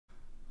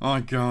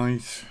Hi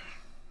guys,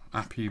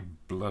 happy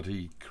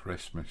bloody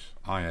Christmas.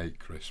 I hate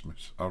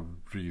Christmas, I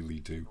really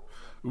do.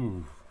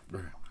 Ooh.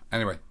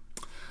 Anyway,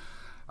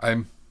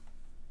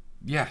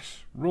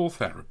 yes,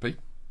 RawTherapee.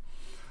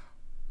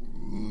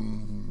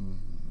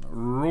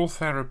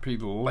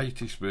 RawTherapee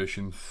latest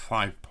version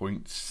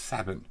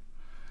 5.7.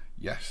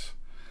 Yes.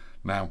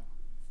 Now,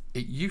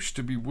 it used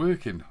to be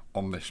working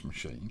on this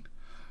machine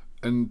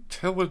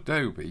until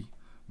Adobe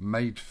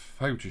made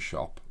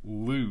Photoshop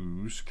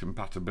lose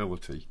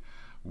compatibility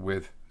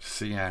with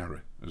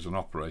Sierra as an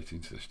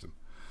operating system,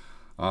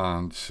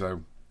 and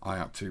so I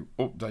had to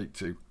update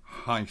to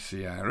High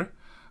Sierra,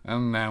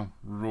 and now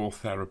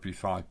RawTherapee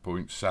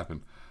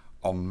 5.7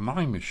 on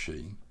my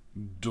machine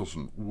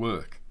doesn't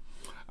work,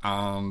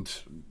 and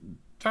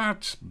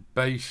that's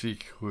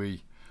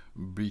basically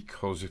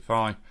because if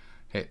I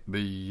hit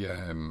the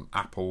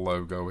Apple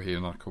logo here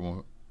and I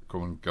come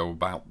and go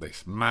about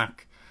this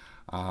Mac,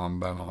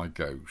 and then I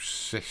go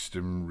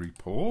System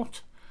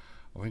Report.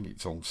 I think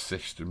it's on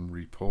System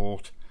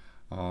Report,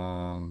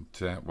 and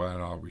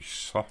where are we?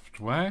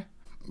 Software.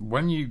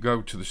 When you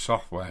go to the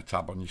Software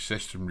tab on your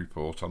System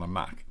Report on a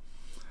Mac,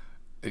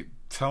 it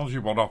tells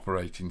you what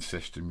operating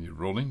system you're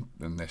running,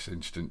 in this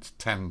instance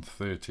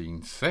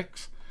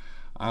 10.13.6,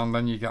 and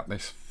then you get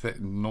this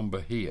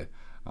number here,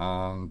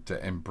 and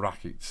in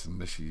brackets,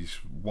 and this is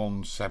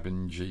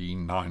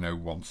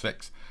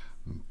 17G9016,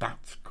 and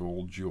that's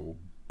called your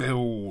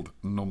build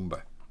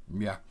number.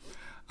 Yeah,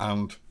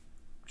 and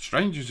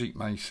strange as it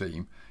may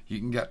seem, you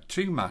can get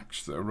two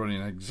Macs that are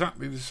running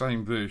exactly the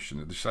same version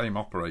of the same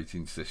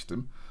operating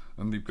system,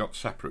 and they've got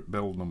separate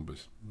build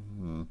numbers.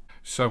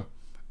 So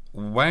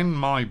when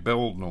my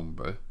build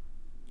number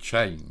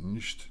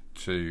changed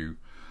to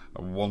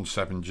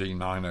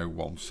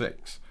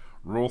 17G9016,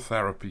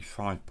 RawTherapee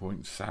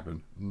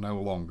 5.7 no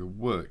longer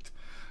worked,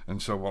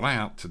 and so what I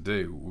had to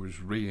do was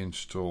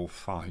reinstall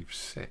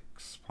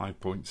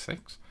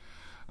 5.6,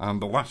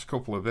 and the last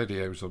couple of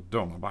videos I've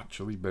done have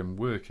actually been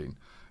working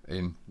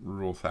in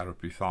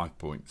RawTherapee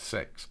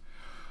 5.6.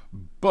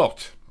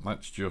 But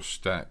let's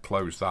just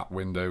close that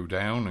window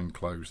down and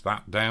close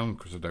that down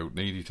because I don't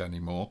need it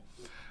anymore.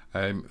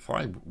 If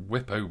I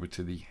whip over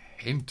to the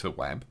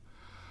interweb,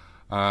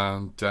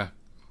 and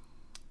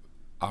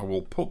I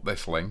will put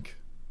this link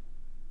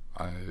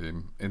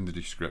in the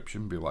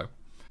description below.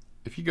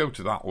 If you go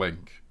to that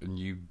link and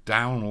you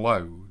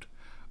download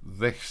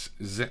this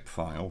zip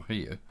file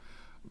here,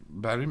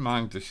 bear in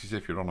mind this is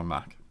if you're on a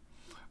Mac,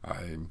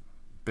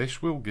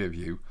 this will give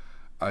you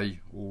a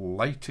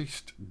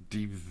latest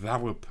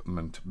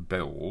development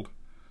build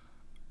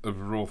of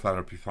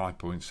RawTherapee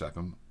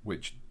 5.7,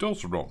 which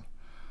does run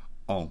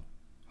on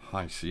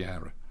High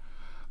Sierra,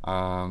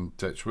 and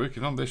it's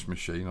working on this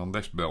machine on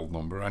this build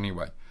number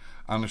anyway.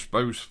 And I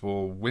suppose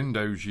for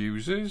Windows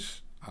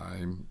users,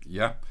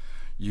 yeah,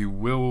 you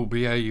will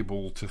be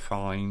able to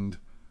find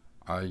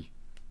a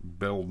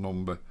build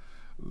number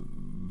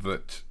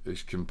that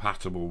is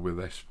compatible with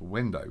this for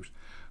Windows.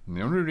 And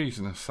the only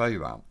reason I say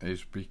that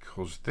is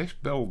because this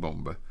build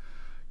number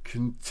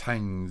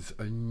contains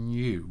a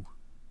new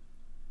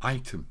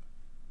item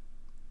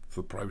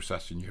for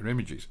processing your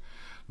images,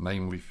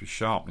 namely for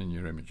sharpening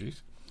your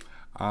images,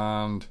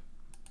 and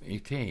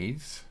it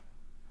is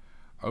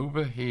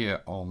over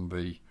here on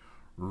the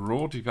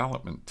Raw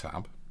Development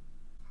tab,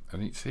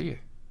 and it's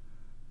here.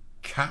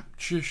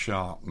 Capture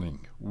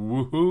Sharpening.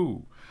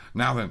 Woohoo!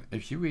 Now then,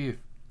 if you hear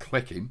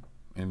clicking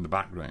in the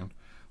background,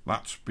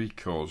 that's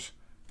because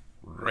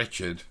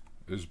Richard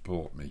has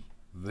bought me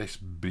this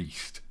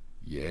beast.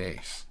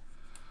 Yes,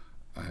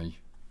 a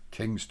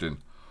Kingston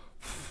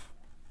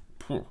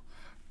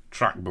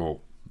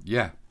trackball.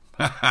 Yeah,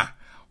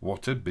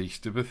 what a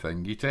beast of a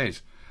thing it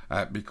is.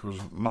 Because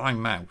my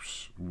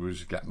mouse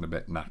was getting a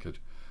bit knackered,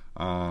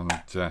 and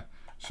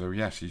so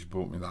yes, he's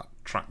bought me that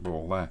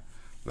trackball there.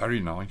 Very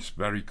nice,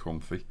 very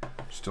comfy.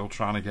 Still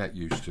trying to get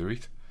used to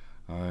it,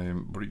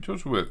 but it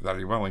does work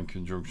very well in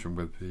conjunction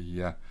with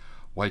the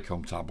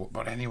Wacom tablet.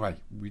 But anyway,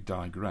 we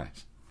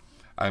digress.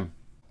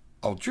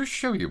 I'll just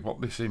show you what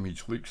this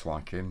image looks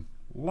like in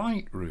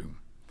Lightroom.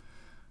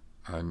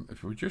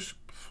 If we just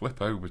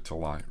flip over to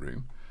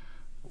Lightroom,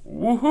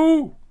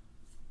 woohoo!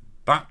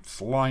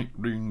 That's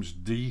Lightroom's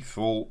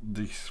default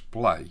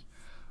display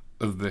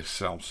of this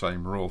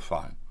self-same RAW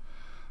file.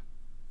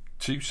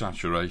 Too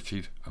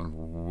saturated and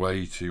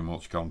way too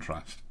much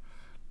contrast.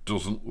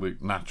 Doesn't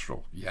look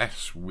natural.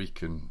 Yes, we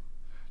can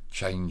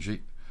change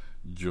it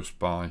just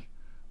by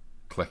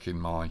clicking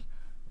my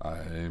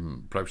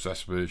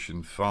Process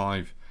version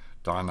 5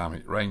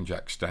 dynamic range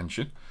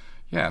extension.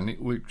 Yeah, and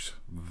it looks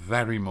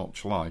very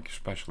much like,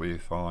 especially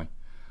if I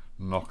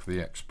knock the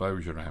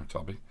exposure out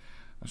of it,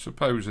 I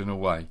suppose in a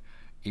way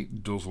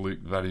it does look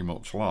very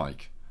much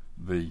like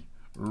the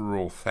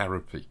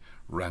RawTherapee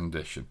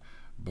rendition.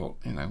 But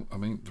you know, I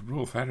mean, the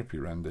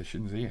RawTherapee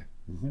rendition's here,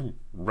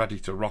 ready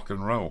to rock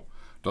and roll.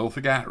 Don't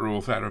forget,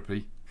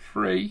 RawTherapee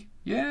free.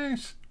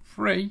 Yes,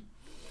 free.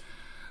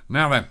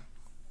 Now then,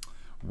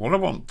 what I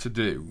want to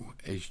do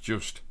is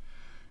just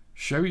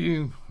show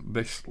you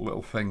this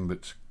little thing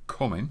that's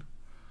coming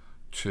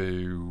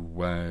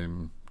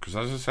to, because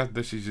as I said,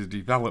 this is a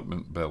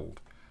development build,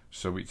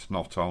 so it's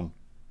not on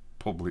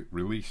public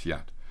release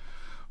yet,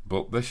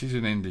 but this is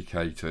an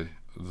indicator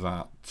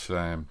that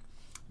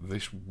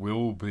this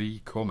will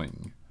be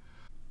coming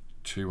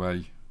to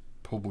a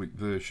public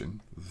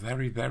version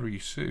very, very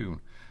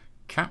soon.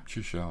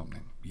 Capture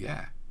sharpening,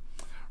 yeah,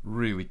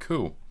 really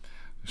cool.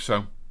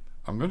 So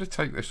I'm going to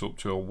take this up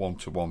to a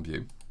 1:1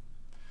 view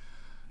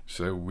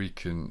so we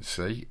can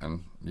see,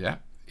 and yeah,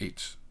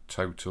 it's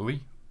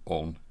totally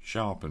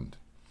unsharpened.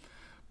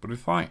 But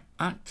if I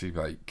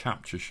activate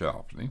capture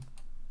sharpening,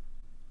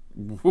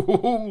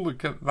 whoa,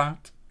 look at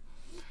that,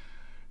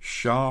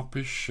 sharp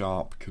as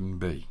sharp can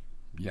be.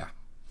 Yeah.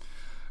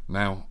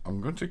 Now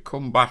I'm going to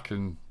come back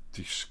and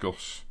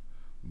discuss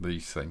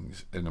these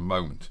things in a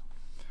moment,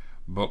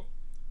 but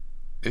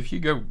if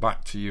you go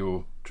back to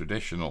your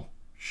traditional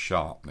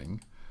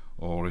sharpening,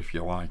 or if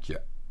you like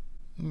it,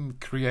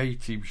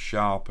 creative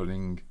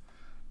sharpening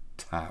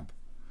tab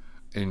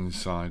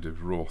inside of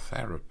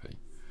RawTherapee,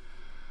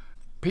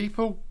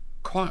 people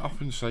quite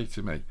often say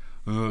to me,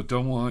 oh, I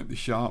don't like the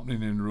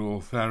sharpening in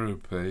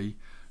RawTherapee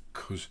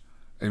because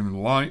in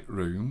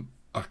Lightroom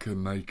I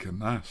can make a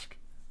mask.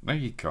 No,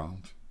 you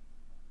can't.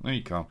 No,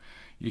 you can't.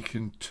 You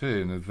can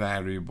turn a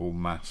variable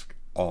mask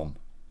on,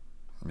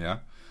 yeah,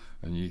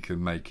 and you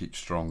can make it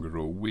stronger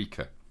or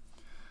weaker.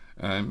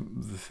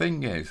 The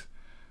thing is,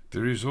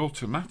 there is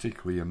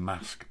automatically a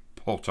mask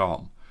put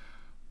on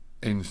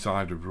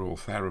inside of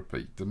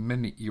RawTherapee the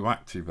minute you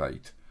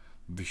activate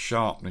the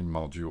sharpening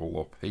module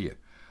up here,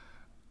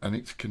 and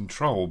it's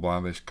controlled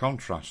by this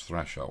contrast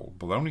threshold.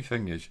 But the only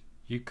thing is,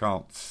 you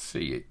can't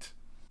see it.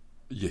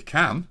 You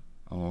can,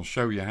 and I'll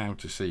show you how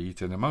to see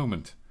it in a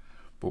moment.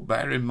 But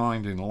bear in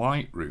mind, in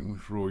Lightroom,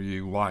 for all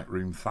you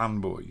Lightroom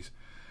fanboys,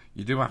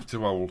 you do have to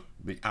hold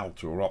the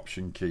Alt or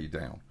Option key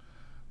down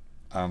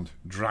and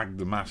drag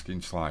the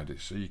masking slider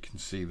so you can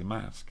see the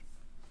mask.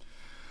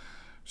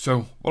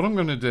 So what I'm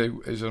going to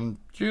do is I'm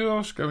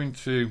just going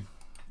to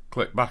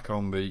click back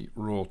on the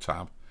Raw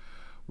tab.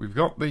 We've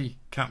got the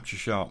capture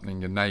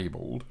sharpening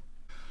enabled,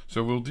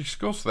 so we'll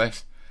discuss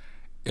this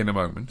in a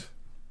moment.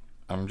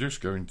 I'm just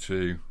going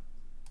to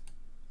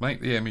make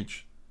the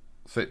image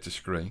fit to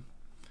screen,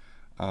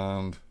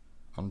 and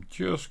I'm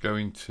just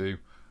going to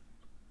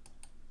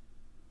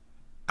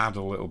add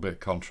a little bit of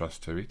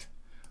contrast to it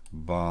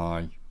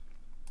by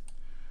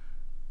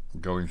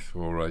going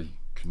for a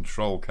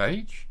control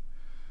cage,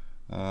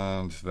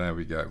 and there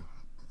we go,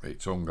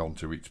 it's hung on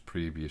to its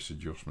previous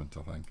adjustment.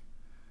 I think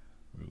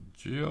we'll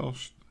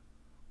just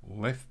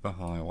lift the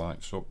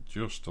highlights up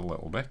just a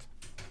little bit,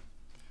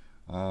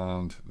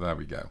 and there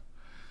we go.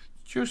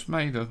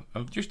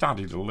 I've just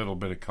added a little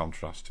bit of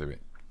contrast to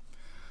it.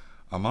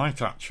 I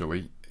might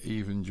actually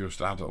even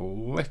just add a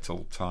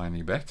little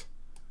tiny bit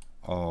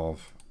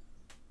of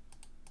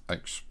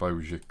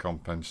exposure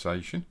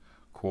compensation,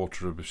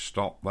 quarter of a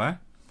stop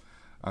there.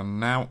 And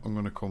now I'm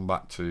going to come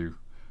back to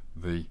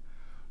the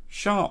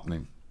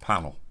sharpening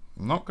panel.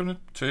 I'm not going to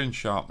turn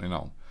sharpening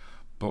on,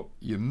 but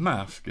your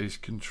mask is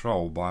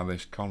controlled by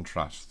this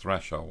contrast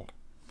threshold.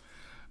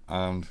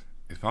 And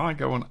if I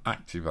go and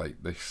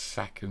activate this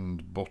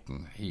second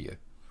button here,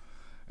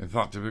 in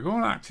fact, if I go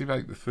and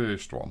activate the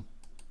first one,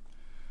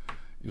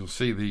 you'll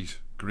see these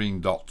green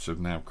dots have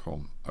now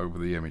come over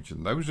the image,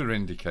 and those are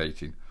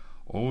indicating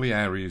all the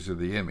areas of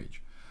the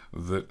image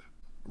that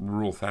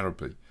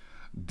RawTherapee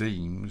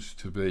deems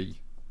to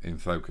be in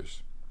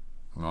focus,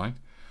 right?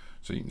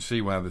 So you can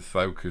see where the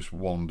focus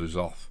wanders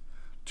off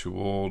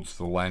towards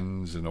the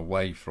lens and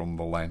away from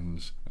the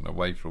lens and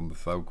away from the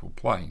focal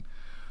plane,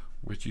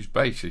 which is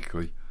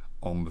basically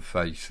on the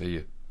face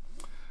here.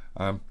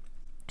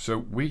 So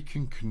we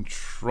can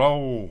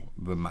control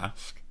the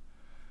mask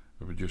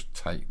if we just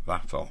take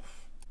that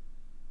off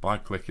by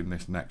clicking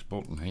this next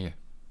button here,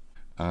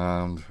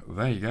 and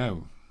there you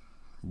go,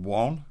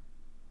 one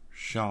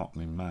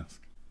sharpening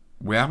mask.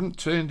 We haven't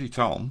turned it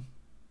on,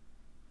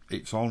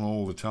 it's on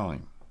all the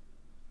time.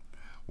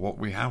 What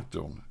we have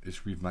done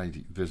is we've made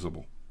it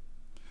visible.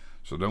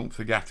 So don't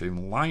forget,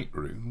 in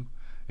Lightroom,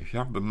 if you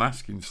have the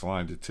masking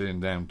slider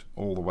turned down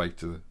all the way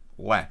to the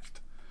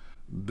left,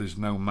 there's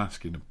no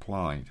masking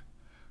applied.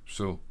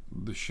 So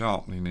the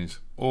sharpening is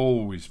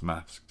always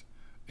masked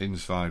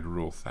inside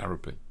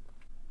RawTherapee.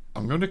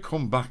 I'm going to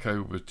come back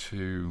over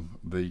to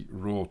the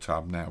Raw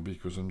tab now,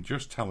 because I'm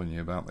just telling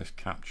you about this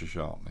capture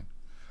sharpening.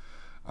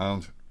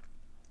 And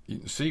you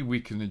can see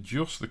we can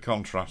adjust the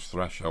contrast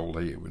threshold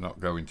here. We're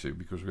not going to,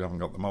 because we haven't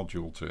got the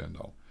module turned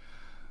on.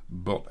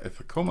 But if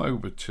I come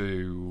over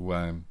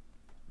to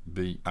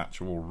the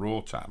actual Raw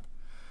tab,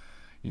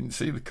 you can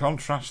see the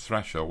contrast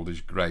threshold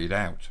is greyed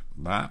out.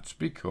 That's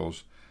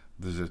because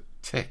there's a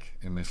tick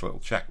in this little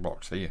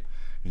checkbox here.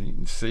 And you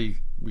can see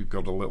we've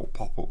got a little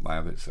pop-up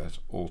there that says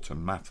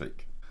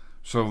automatic.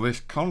 So this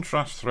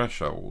contrast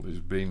threshold is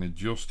being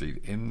adjusted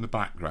in the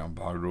background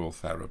by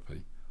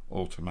RawTherapee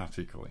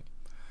automatically.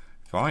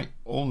 If I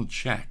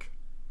uncheck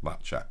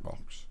that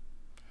checkbox,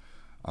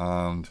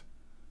 and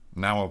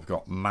now I've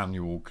got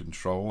manual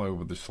control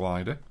over the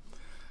slider,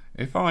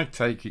 if I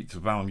take its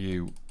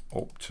value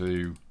up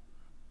to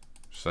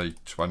say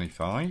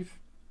 25,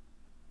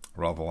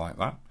 rather like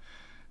that.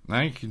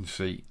 Now you can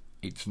see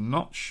it's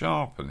not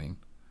sharpening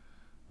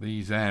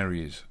these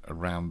areas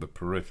around the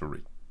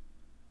periphery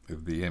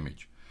of the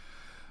image,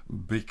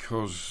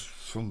 because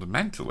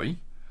fundamentally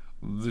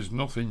there's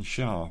nothing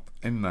sharp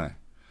in there.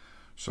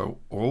 So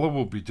all I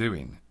will be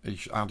doing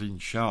is adding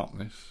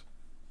sharpness,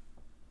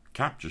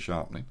 capture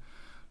sharpening,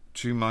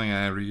 to my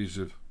areas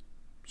of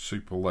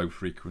super low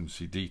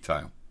frequency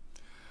detail.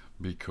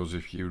 Because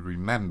if you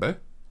remember,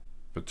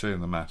 if I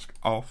turn the mask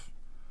off,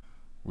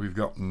 we've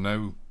got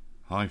no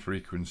high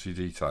frequency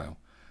detail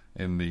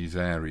in these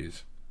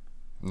areas,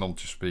 none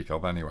to speak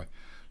of anyway.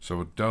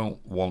 So I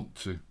don't want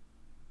to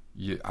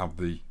have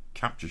the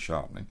capture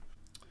sharpening.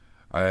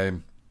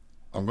 I'm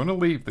going to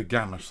leave the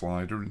gamma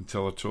slider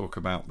until I talk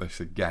about this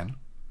again,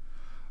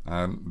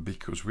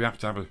 because we have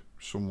to have a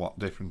somewhat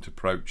different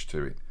approach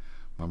to it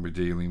when we're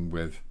dealing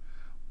with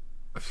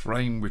a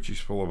frame which is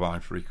full of high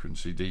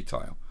frequency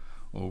detail,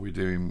 or we're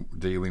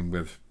dealing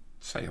with,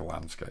 say, a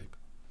landscape.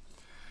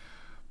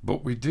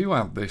 But we do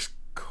have this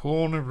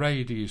corner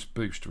radius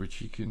boost,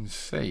 which you can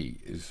see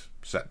is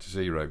set to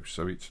 0,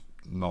 so it's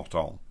not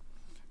on,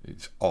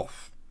 it's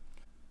off.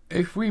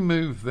 If we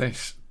move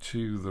this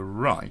to the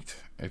right,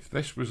 if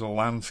this was a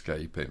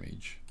landscape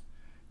image,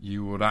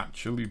 you would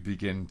actually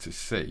begin to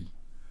see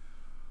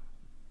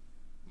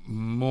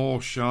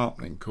more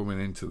sharpening coming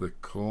into the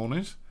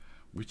corners,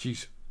 which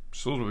is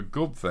sort of a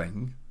good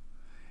thing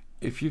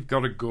if you've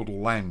got a good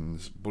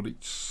lens, but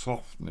its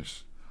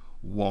softness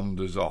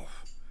wanders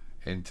off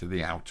into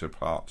the outer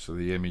parts of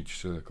the image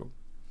circle.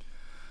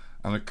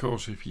 And of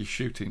course, if you're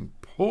shooting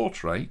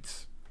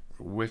portraits,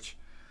 which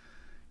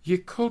you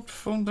could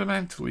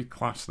fundamentally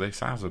class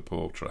this as a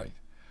portrait,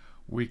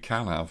 we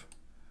can have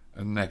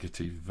a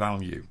negative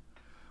value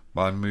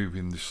by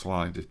moving the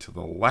slider to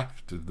the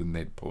left of the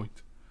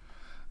midpoint.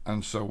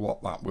 And so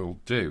what that will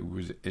do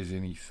is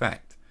in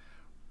effect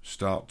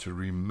start to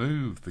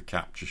remove the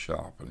capture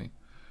sharpening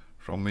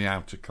from the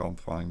outer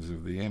confines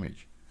of the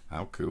image.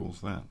 How cool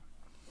is that?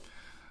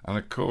 And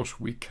of course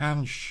we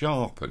can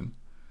sharpen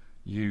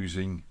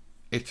using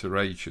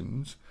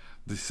iterations,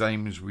 the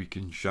same as we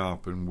can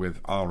sharpen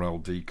with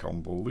RLD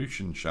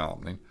convolution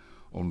sharpening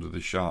under the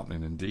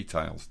sharpening and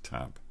details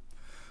tab.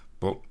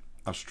 But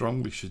I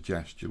strongly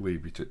suggest you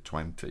leave it at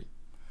 20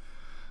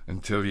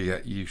 until you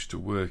get used to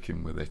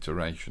working with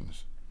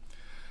iterations.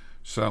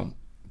 So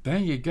there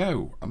you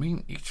go. I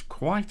mean, it's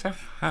quite a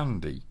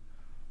handy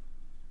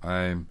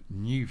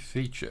new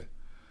feature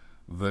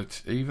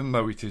that, even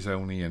though it is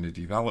only in a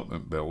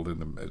development build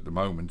at the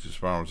moment, as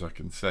far as I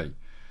can see,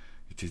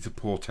 it is a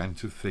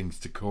portent of things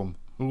to come.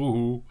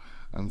 Ooh.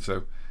 And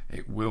so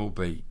it will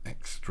be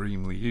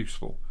extremely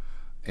useful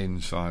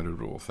inside of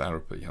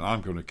RawTherapee, and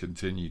I'm going to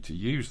continue to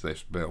use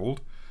this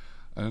build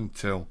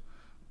until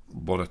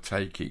what I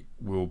take it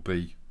will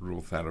be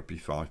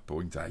RawTherapee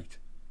 5.8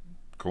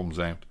 comes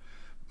out.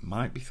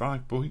 Might be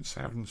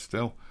 5.7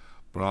 still,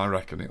 but I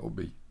reckon it'll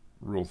be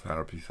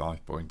RawTherapee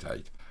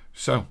 5.8.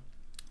 So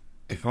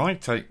if I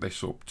take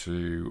this up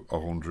to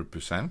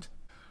 100%,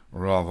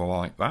 rather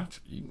like that,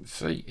 you can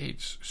see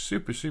it's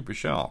super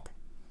sharp.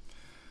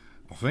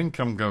 I think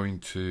I'm going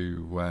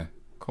to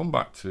come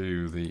back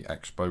to the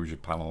exposure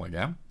panel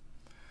again,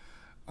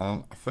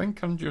 and I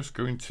think I'm just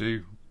going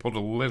to put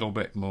a little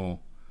bit more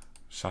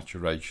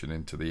saturation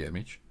into the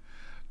image.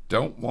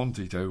 Don't want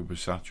it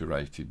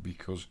oversaturated,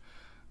 because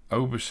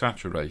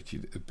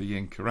oversaturated would be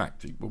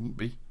incorrect, it wouldn't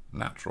be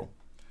natural.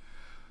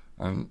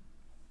 And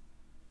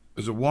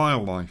as a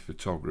wildlife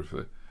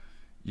photographer,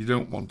 you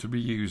don't want to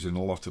be using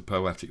a lot of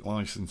poetic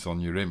license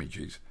on your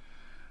images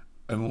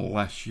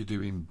unless you're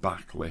doing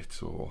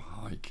backlit or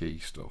high key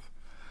stuff.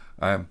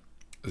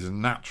 As a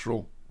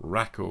natural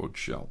record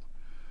shot,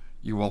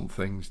 you want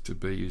things to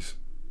be as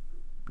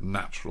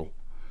natural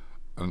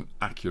and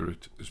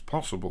accurate as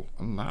possible,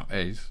 and that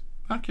is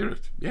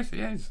accurate. Yes, it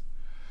is.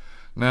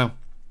 Now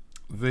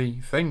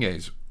the thing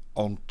is,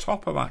 on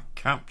top of that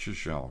capture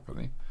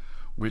sharpening,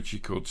 which you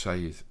could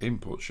say is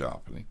input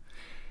sharpening,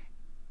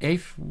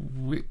 if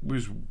we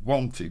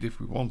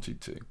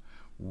wanted to,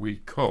 we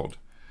could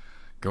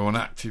go and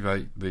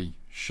activate the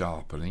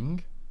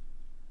sharpening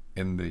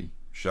in the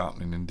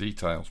sharpening and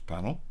details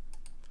panel,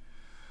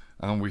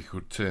 and we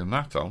could turn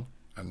that on,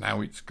 and now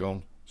it's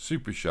gone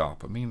super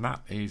sharp. I mean,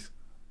 that is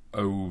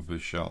over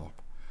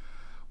sharp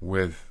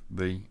with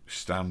the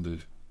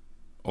standard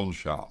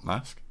unsharp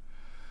mask.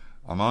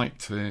 I might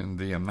turn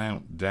the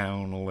amount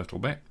down a little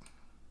bit.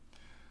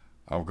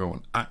 I'll go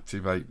and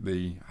activate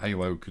the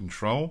halo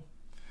control,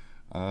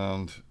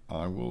 and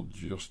I will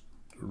just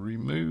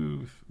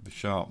remove the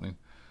sharpening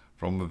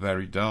from the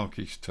very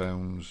darkest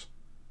tones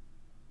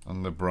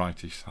and the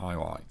brightest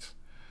highlights,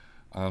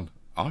 and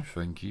I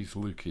think he's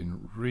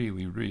looking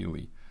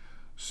really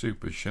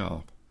super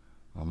sharp.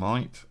 I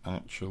might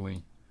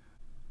actually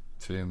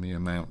turn the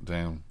amount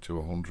down to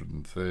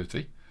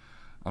 130,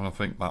 and I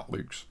think that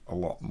looks a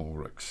lot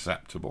more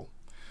acceptable.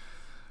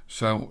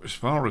 So as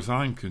far as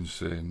I'm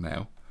concerned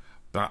now,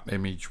 that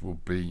image will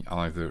be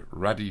either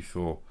ready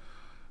for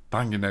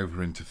banging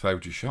over into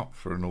Photoshop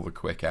for another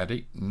quick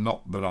edit.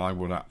 Not that I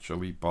would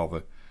actually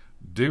bother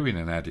doing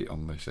an edit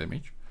on this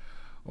image,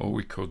 or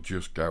we could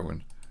just go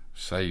and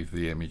save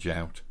the image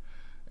out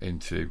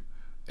into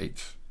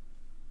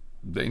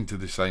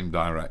the same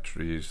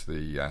directory as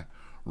the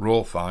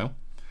raw file.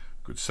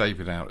 Could save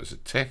it out as a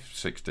TIFF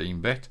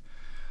 16-bit,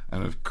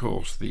 and of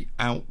course the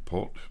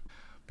output,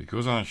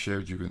 because I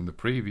showed you in the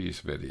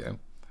previous video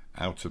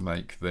how to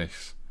make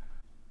this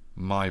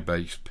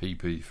MyBase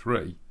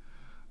PP3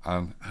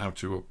 and how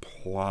to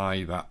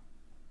apply that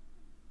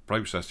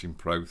processing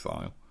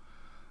profile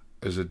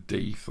as a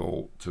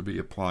default to be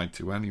applied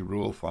to any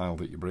raw file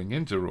that you bring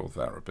into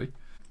RawTherapee.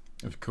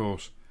 Of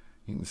course,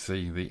 you can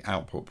see the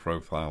output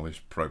profile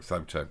is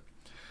ProPhoto.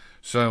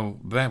 So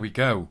there we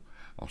go.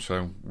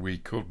 So we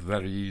could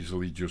very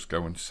easily just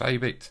go and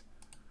save it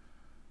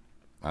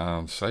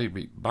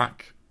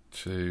back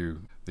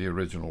to the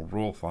original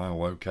raw file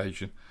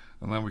location,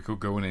 and then we could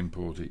go and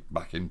import it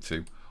back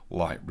into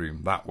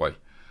Lightroom that way.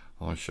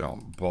 I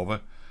shan't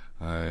bother.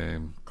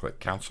 Click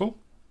cancel,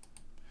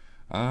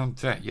 and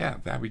yeah,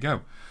 there we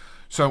go.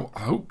 So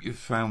I hope you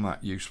found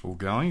that useful,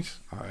 guys.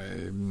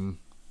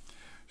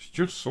 It's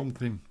just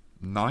something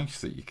nice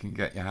that you can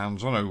get your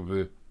hands on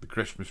over the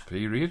Christmas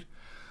period.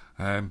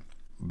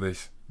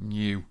 This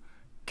new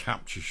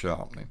capture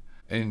sharpening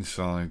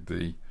inside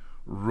the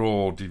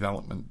raw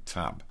development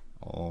tab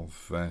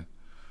of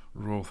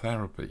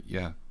RawTherapee.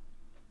 Yeah,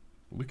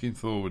 looking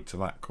forward to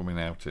that coming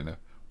out in a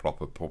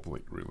proper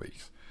public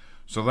release.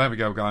 So there we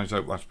go, guys.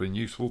 Hope that's been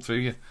useful to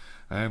you.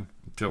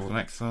 Until the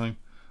next time,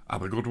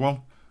 have a good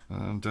one,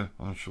 and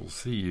I shall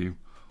see you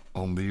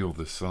on the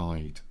other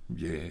side.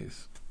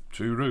 Yes,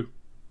 tooroo.